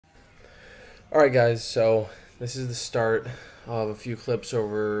Alright guys, so this is the start of a few clips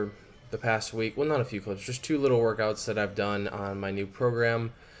over the past week. Well, not a few clips, just two little workouts that I've done on my new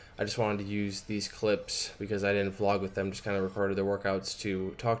program. I just wanted to use these clips because I didn't vlog with them, just kind of recorded the workouts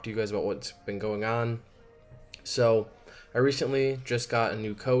to talk to you guys about what's been going on. So, I recently just got a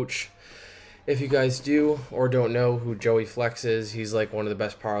new coach. If you guys do or don't know who Joey Flex is, he's like one of the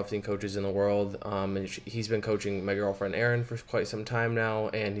best powerlifting coaches in the world. And he's been coaching my girlfriend Erin for quite some time now,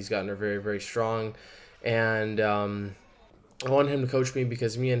 and he's gotten her very, very strong. And I wanted him to coach me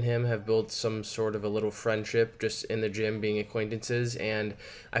because me and him have built some sort of a little friendship just in the gym, being acquaintances. And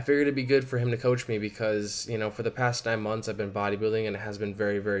I figured it'd be good for him to coach me because, you know, for the past 9 months I've been bodybuilding and it has been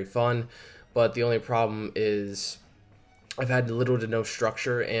very, very fun. But the only problem is I've had little to no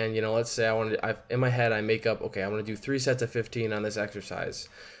structure, and you know, let's say in my head I make up, okay, I want to do 3 sets of 15 on this exercise.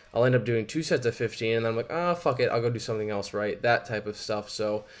 I'll end up doing 2 sets of 15, and then I'm like, oh, fuck it, I'll go do something else, right? That type of stuff.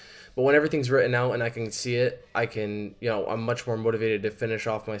 So, but when everything's written out and I can see it, I can, you know, I'm much more motivated to finish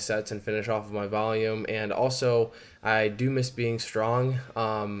off my sets and finish off of my volume. And also, I do miss being strong.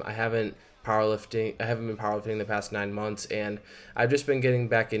 I haven't been powerlifting the past 9 months, and I've just been getting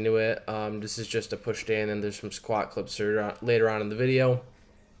back into it. This is just a push day, and then there's some squat clips later on in the video.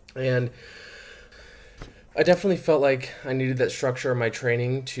 And I definitely felt like I needed that structure in my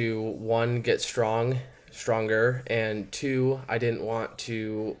training to, one, get stronger, and two, I didn't want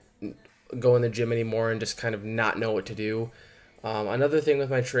to go in the gym anymore and just kind of not know what to do. Another thing with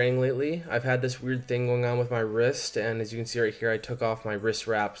my training lately, I've had this weird thing going on with my wrist, and as you can see right here, I took off my wrist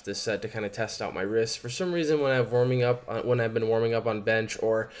wraps this set to kind of test out my wrist. For some reason, when I've been warming up on bench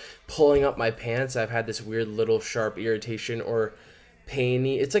or pulling up my pants, I've had this weird little sharp irritation or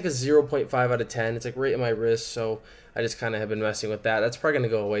painy. It's like a 0.5 out of 10. It's like right in my wrist, so I just kind of have been messing with that. That's probably going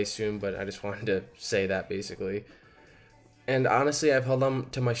to go away soon, but I just wanted to say that basically. And honestly, I've held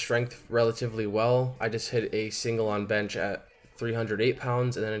on to my strength relatively well. I just hit a single on bench at 308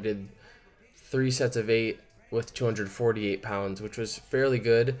 pounds, and then I did 3 sets of 8 with 248 pounds, which was fairly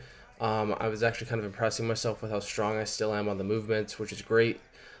good. I was actually kind of impressing myself with how strong I still am on the movements, which is great.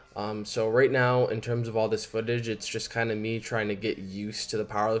 So right now, in terms of all this footage, it's just kind of me trying to get used to the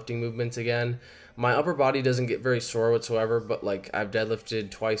powerlifting movements again. My upper body doesn't get very sore whatsoever, but like I've deadlifted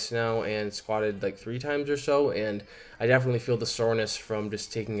twice now and squatted like 3 times or so, and I definitely feel the soreness from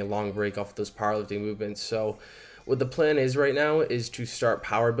just taking a long break off those powerlifting movements. So what the plan is right now is to start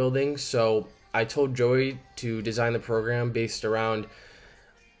power building. So I told Joey to design the program based around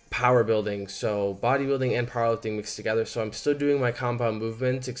power building, so bodybuilding and powerlifting mixed together. So I'm still doing my compound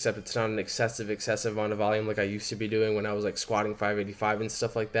movements, except it's not an excessive amount of volume like I used to be doing when I was like squatting 585 and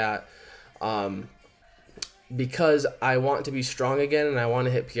stuff like that. Because I want to be strong again and I want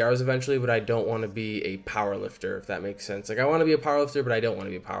to hit PRs eventually, but I don't want to be a power lifter, if that makes sense. Like, I want to be a power lifter, but I don't want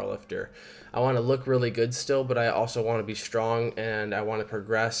to be a power lifter. I want to look really good still, but I also want to be strong, and I want to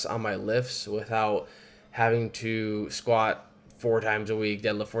progress on my lifts without having to squat 4 times a week,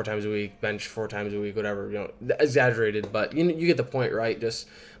 deadlift 4 times a week, bench 4 times a week, whatever, you know, exaggerated, but you get the point, right? Just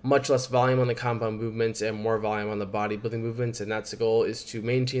much less volume on the compound movements and more volume on the bodybuilding movements, and that's the goal, is to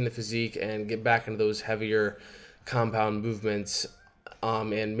maintain the physique and get back into those heavier compound movements,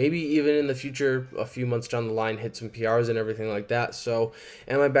 and maybe even in the future, a few months down the line, hit some PRs and everything like that. So,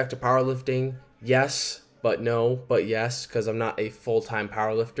 am I back to powerlifting? Yes, but no, but yes, because I'm not a full-time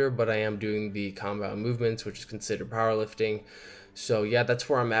powerlifter, but I am doing the compound movements, which is considered powerlifting. So yeah, that's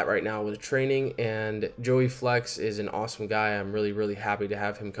where I'm at right now with training, and Joey Flex is an awesome guy. I'm really, really happy to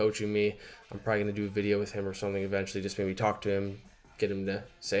have him coaching me. I'm probably going to do a video with him or something eventually, just maybe talk to him, get him to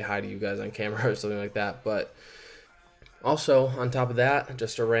say hi to you guys on camera or something like that. But also, on top of that,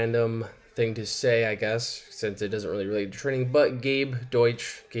 just a random thing to say, I guess, since it doesn't really relate to training, but Gabe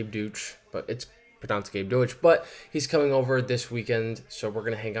Deutsch, but it's pronounced Gabe Deutsch, but he's coming over this weekend, so we're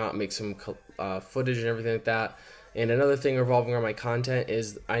going to hang out and make some footage and everything like that. And another thing revolving around my content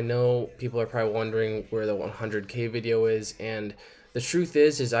is, I know people are probably wondering where the 100K video is, and the truth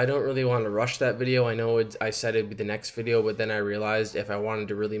is I don't really want to rush that video. I know I said it'd be the next video, but then I realized if I wanted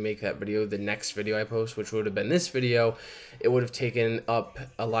to really make that video the next video I post, which would have been this video, it would have taken up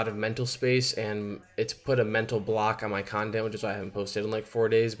a lot of mental space, and it's put a mental block on my content, which is why I haven't posted in like 4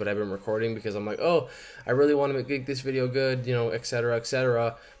 days, but I've been recording because I'm like, oh, I really want to make this video good, you know, etc.,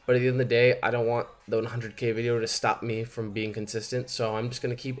 etc. But at the end of the day, I don't want the 100K video to stop me from being consistent, so I'm just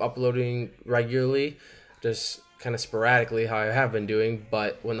going to keep uploading regularly, just kind of sporadically how I have been doing.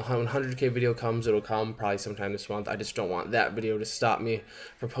 But when the 100K video comes, it'll come probably sometime this month. I just don't want that video to stop me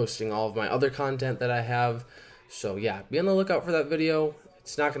from posting all of my other content that I have. So yeah, be on the lookout for that video.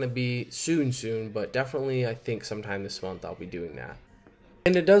 It's not going to be soon, but definitely I think sometime this month I'll be doing that.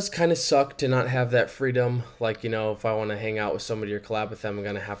 And it does kind of suck to not have that freedom. Like, you know, if I want to hang out with somebody or collab with them, I'm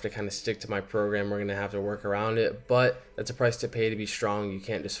going to have to kind of stick to my program. We're going to have to work around it. But that's a price to pay to be strong. You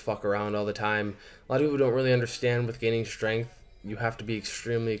can't just fuck around all the time. A lot of people don't really understand with gaining strength. You have to be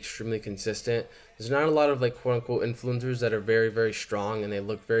extremely, extremely consistent. There's not a lot of like quote unquote influencers that are very, very strong and they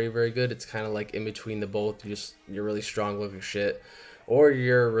look very, very good. It's kind of like in between the both. You're really strong, look like shit, or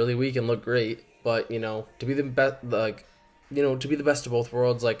you're really weak and look great. But you know, to be the best, like, you know, to be the best of both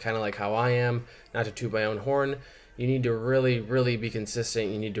worlds, like kind of like how I am, not to toot my own horn, you need to really, really be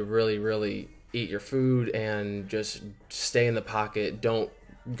consistent. You need to really, really eat your food and just stay in the pocket. Don't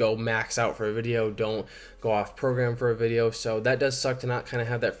go max out for a video. Don't go off program for a video. So that does suck to not kind of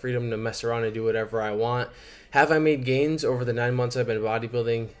have that freedom to mess around and do whatever I want. Have I made gains over the 9 months I've been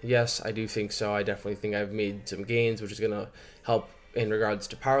bodybuilding? Yes, I do think so. I definitely think I've made some gains, which is going to help in regards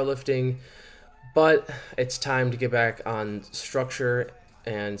to powerlifting. But it's time to get back on structure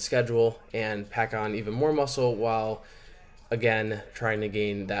and schedule and pack on even more muscle while, again, trying to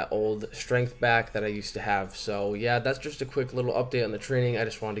gain that old strength back that I used to have. So yeah, that's just a quick little update on the training. I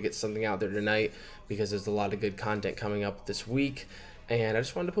just wanted to get something out there tonight because there's a lot of good content coming up this week. And I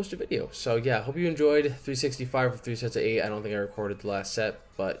just wanted to post a video. So yeah, hope you enjoyed 365 for 3 sets of 8. I don't think I recorded the last set,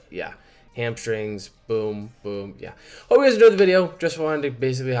 but yeah. Hamstrings, boom, boom, yeah. Hope you guys enjoyed the video. Just wanted to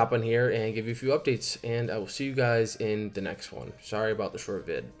basically hop on here and give you a few updates, and I will see you guys in the next one. Sorry about the short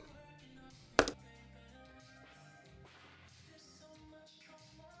vid.